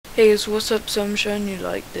Hey guys, what's up? So I'm showing you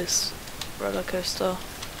like this roller coaster.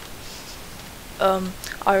 I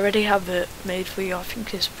already have it made for you. I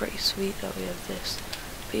think it's pretty sweet that we have this.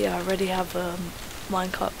 But yeah, I already have a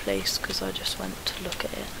minecart place because I just went to look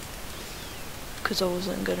at it because I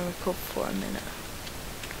wasn't gonna record for a minute.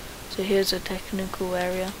 So here's a technical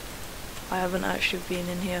area. I haven't actually been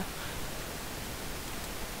in here.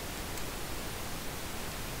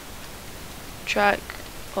 Track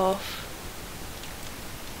off.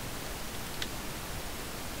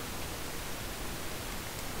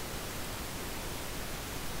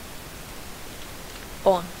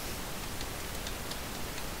 On.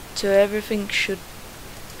 So everything should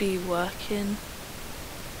be working.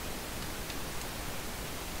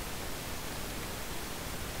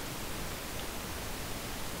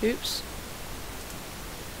 Oops.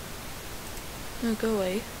 No, go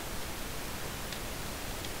away.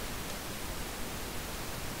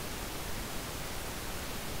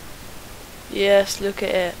 Yes, look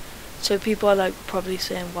at it. So people are like probably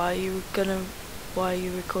saying, why are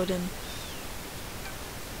you recording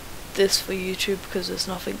this for YouTube? Because there's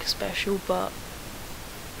nothing special, but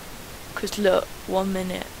because look, 1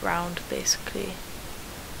 minute round basically.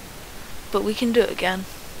 But we can do it again.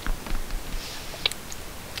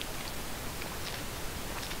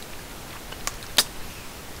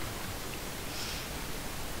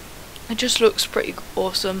 It just looks pretty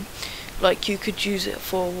awesome. Like you could use it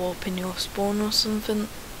for warping your spawn or something.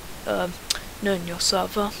 No, in your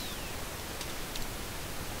server.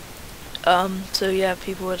 So yeah,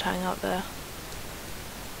 people would hang out there.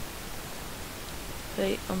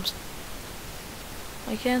 Wait,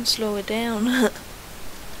 I can't slow it down.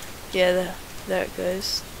 Yeah, there it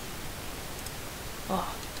goes.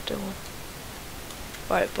 Oh, don't want.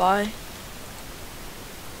 Right, bye.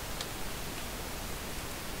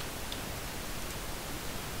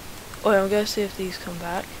 Oh, I'm gonna see if these come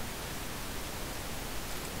back.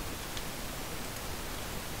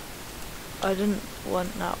 I didn't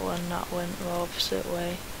want that one, that went the opposite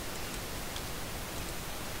way.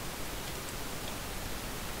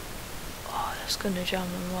 Oh, that's gonna jam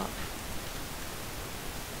them up.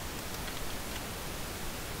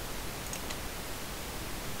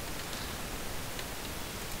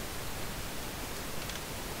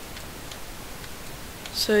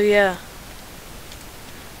 So yeah,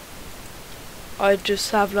 I just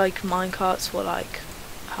have like minecarts for like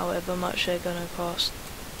however much they're gonna cost.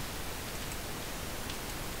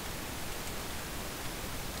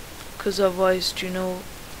 Because otherwise, do you know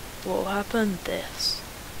what will happen? This.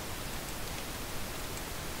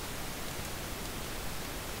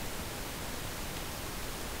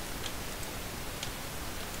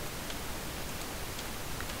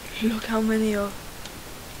 Look how many are.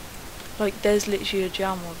 Like, there's literally a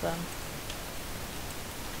jam of them.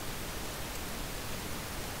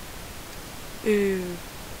 Ooh.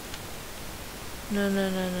 No, no, no, no,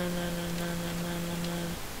 no, no, no, no, no, no, no.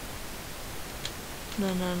 No,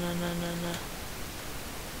 no, no, no, no, no.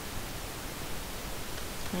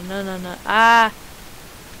 No, no, no, no. Ah!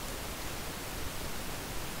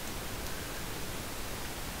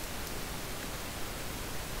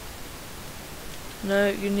 No,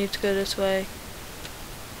 you need to go this way.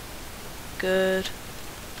 Good.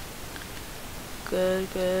 Good,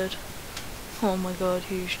 good. Oh my god,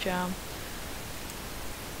 huge jam.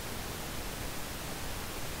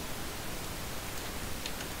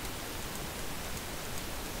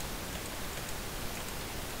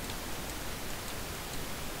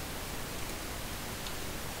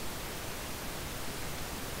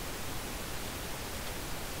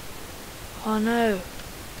 Oh no.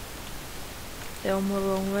 They're on the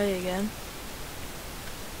wrong way again.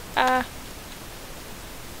 Ah!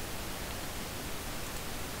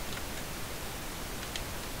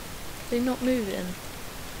 They're not moving.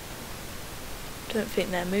 Don't think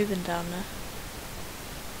they're moving down there.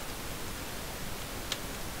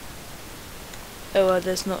 Oh well,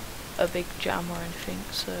 there's not a big jam or anything,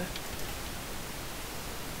 so.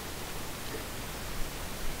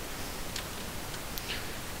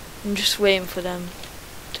 I'm just waiting for them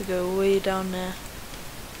to go way down there,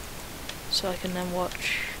 so I can then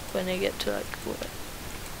watch when they get to like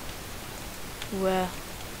where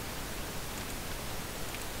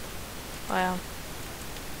I am.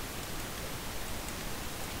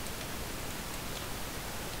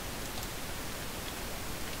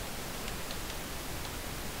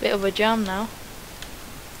 Bit of a jam now.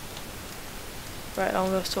 Right,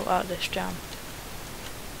 I'm gonna sort out this jam.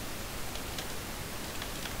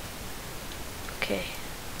 Okay.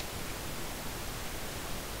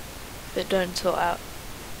 But don't sort out.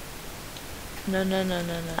 No, no, no,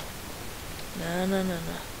 no, no. No, no, no,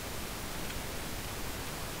 no.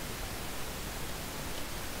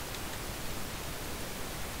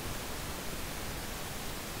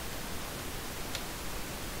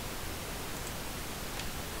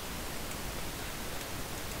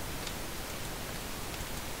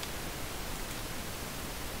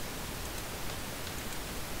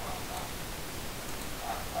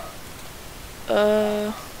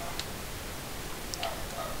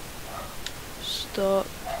 Stop.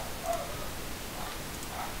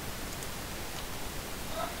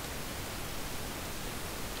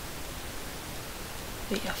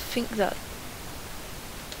 Wait, I think that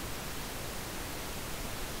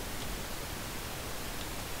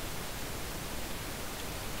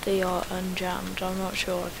they are unjammed. I'm not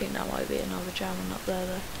sure. I think that might be another jamming up there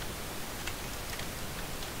though.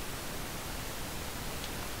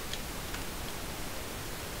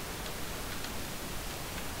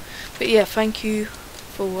 But yeah, thank you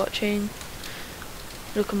for watching.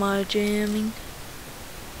 Look at my jamming.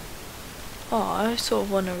 Oh, I sort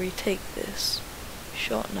of want to retake this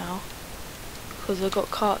shot now because I've got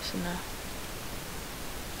carts in there.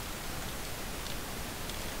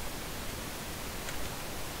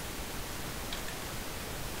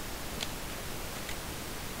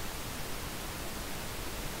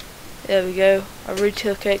 There we go. I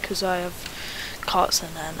retook it because I have carts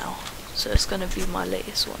in there now, so it's gonna be my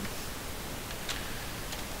latest one.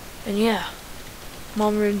 And yeah,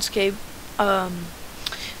 Mom RuneScape.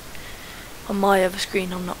 On my other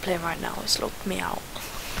screen, I'm not playing right now. It's locked me out.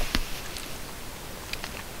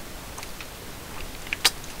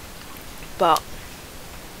 But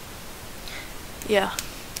yeah,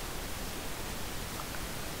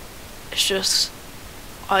 it's just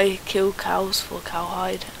I kill cows for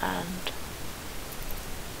cowhide, and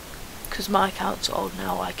because my account's old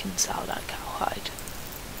now, I can sell that cowhide.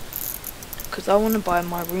 Because I want to buy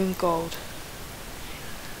my rune gold,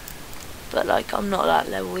 but like I'm not that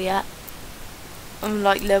level yet. I'm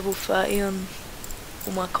like level 30 on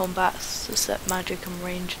all my combats, except magic and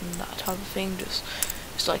range and that type of thing. Just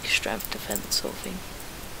it's like a strength defense sort of thing.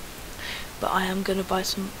 But I am gonna buy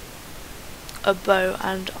a bow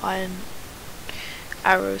and iron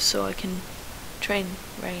arrows so I can train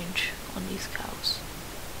range on these cows.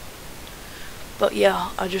 But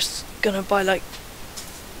yeah, I just gonna buy like,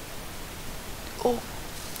 oh,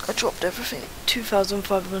 I dropped everything.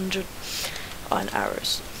 2,500 iron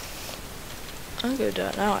arrows. I'm gonna do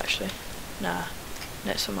it now actually. Nah,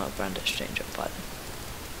 next time I'll brand exchange, I'll buy them.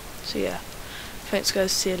 So yeah, thanks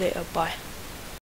guys, see you later, bye.